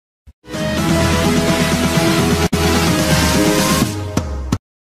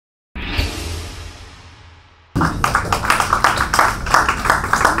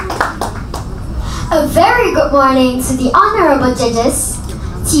morning to the honorable judges,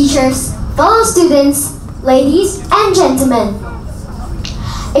 teachers, fellow students, ladies and gentlemen.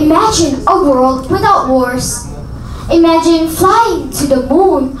 Imagine a world without wars. Imagine flying to the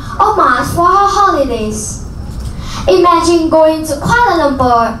moon or Mars for our holidays. Imagine going to Kuala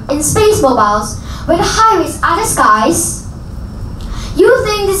Lumpur in space mobiles where the highways are the skies. You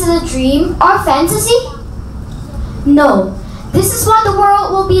think this is a dream or fantasy? No, this is what the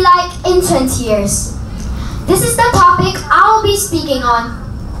world will be like in 20 years. This is the topic I will be speaking on.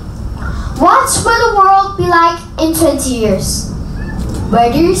 What will the world be like in 20 years?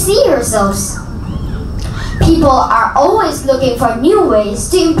 Where do you see yourselves? People are always looking for new ways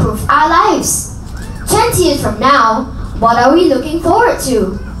to improve our lives. 20 years from now, what are we looking forward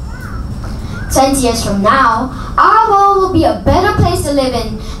to? 20 years from now, our world will be a better place to live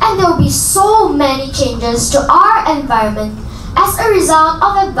in, and there will be so many changes to our environment as a result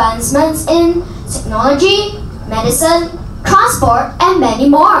of advancements in technology, medicine, transport, and many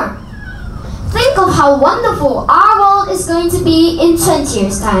more. Think of how wonderful our world is going to be in 20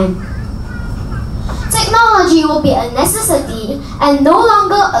 years' time. Technology will be a necessity and no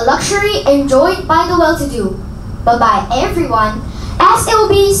longer a luxury enjoyed by the well-to-do, but by everyone, as it will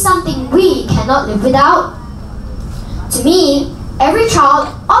be something we cannot live without. To me, every child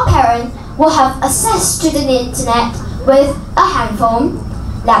or parent will have access to the internet with a handphone,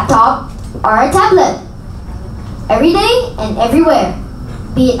 laptop, or a tablet. Every day and everywhere,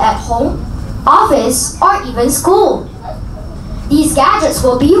 be it at home, office, or even school. These gadgets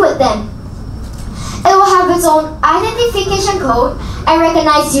will be with them. It will have its own identification code and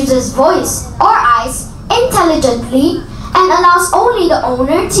recognize users' voice or eyes intelligently and allows only the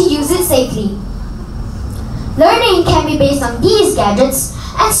owner to use it safely. Learning can be based on these gadgets,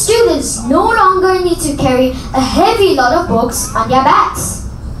 and students no longer need to carry a heavy lot of books on their backs.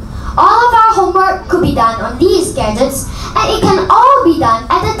 All of our homework could be done on these gadgets, and it can all be done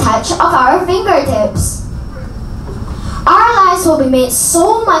at the touch of our fingertips. Our lives will be made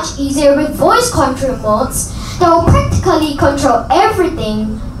so much easier with voice control modes that will practically control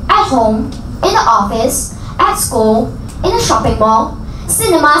everything at home, in the office, at school, in a shopping mall,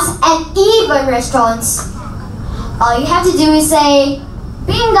 cinemas, and even restaurants. All you have to do is say,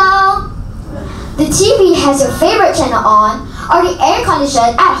 bingo! The TV has your favorite channel on, or the air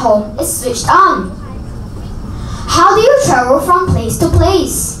condition at home is switched on. How do you travel from place to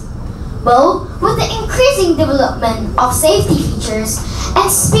place? Well, with the increasing development of safety features and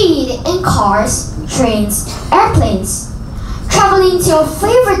speed in cars, trains, airplanes, traveling to your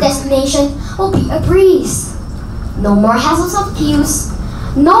favorite destination will be a breeze. No more hassles of queues,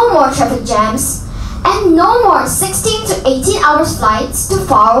 no more traffic jams, and no more 16 to 18 hours flights to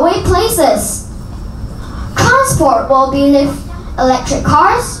faraway places. Transport will be with electric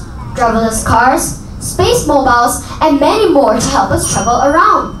cars, driverless cars, space mobiles, and many more to help us travel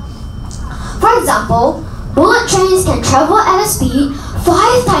around. For example, bullet trains can travel at a speed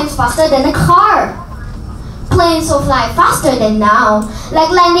 5 times faster than a car. Planes will fly faster than now, like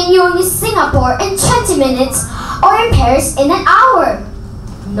landing you in Singapore in 20 minutes or in Paris in an hour.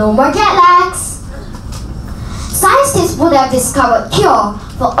 No more jet lags. Scientists would have discovered cure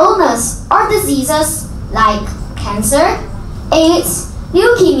for illness or diseases like cancer, AIDS,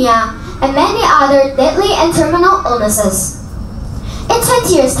 leukemia, and many other deadly and terminal illnesses. In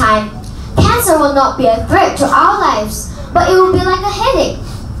 20 years' time, cancer will not be a threat to our lives, but it will be like a headache.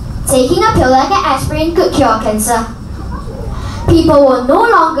 Taking a pill like an aspirin could cure cancer. People will no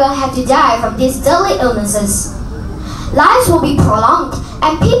longer have to die from these deadly illnesses. Lives will be prolonged,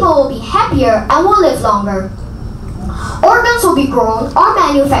 and people will be happier and will live longer. Organs will be grown or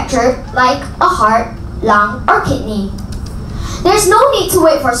manufactured like a heart, lung, or kidney. There's no need to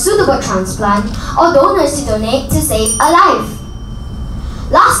wait for suitable transplant or donors to donate to save a life.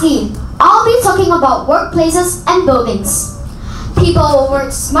 Lastly, I'll be talking about workplaces and buildings. People will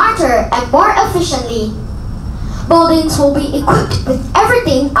work smarter and more efficiently. Buildings will be equipped with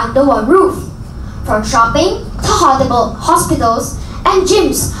everything under one roof, from shopping to hospitals and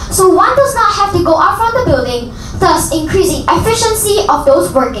gyms, so one does not have to go out from the building, thus increasing efficiency of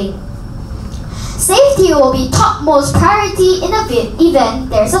those working. Safety will be topmost priority in the event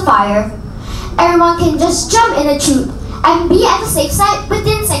there's a fire. Everyone can just jump in a tube and be at the safe side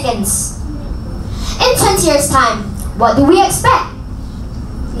within seconds. In 20 years' time, what do we expect?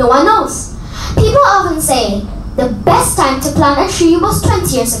 No one knows. People often say, the best time to plant a tree was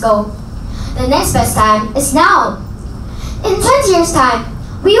 20 years ago. The next best time is now. In 20 years' time,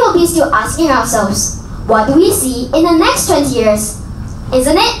 we will be still asking ourselves, what do we see in the next 20 years?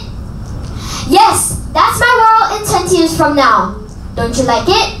 Isn't it? Yes, that's my world in 20 years from now. Don't you like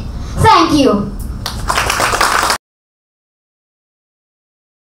it? Thank you.